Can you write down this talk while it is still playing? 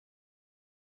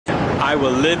I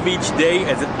will live each day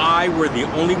as if I were the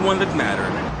only one that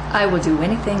mattered. I will do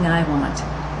anything I want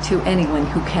to anyone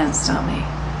who can stop me.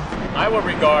 I will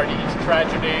regard each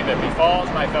tragedy that befalls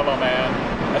my fellow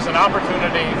man as an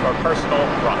opportunity for personal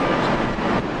profit.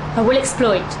 I will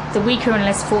exploit the weaker and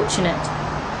less fortunate.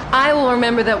 I will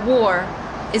remember that war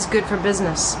is good for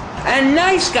business. And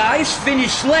nice guys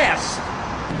finish last.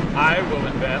 I will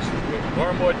invest with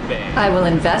Wormwood Bayne. I will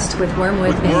invest with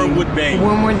Wormwood Bayne. Wormwood Bayne.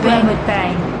 Wormwood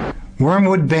Bayne.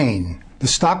 Wormwood Bayne, the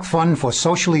stock fund for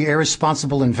socially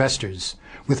irresponsible investors,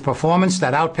 with performance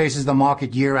that outpaces the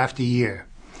market year after year.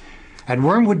 At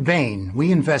Wormwood Bayne,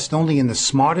 we invest only in the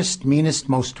smartest, meanest,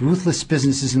 most ruthless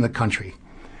businesses in the country.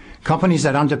 Companies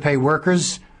that underpay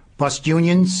workers, bust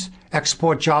unions,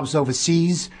 export jobs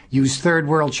overseas, use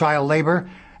third-world child labor,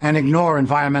 and ignore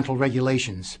environmental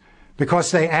regulations, because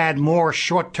they add more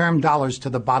short-term dollars to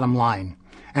the bottom line.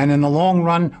 And in the long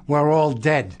run, we're all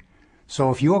dead. So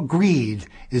if your greed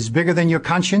is bigger than your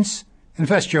conscience,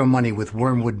 invest your money with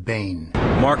Wormwood Bayne.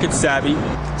 Market savvy.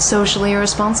 Socially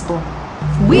irresponsible.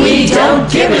 We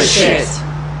don't give a shit.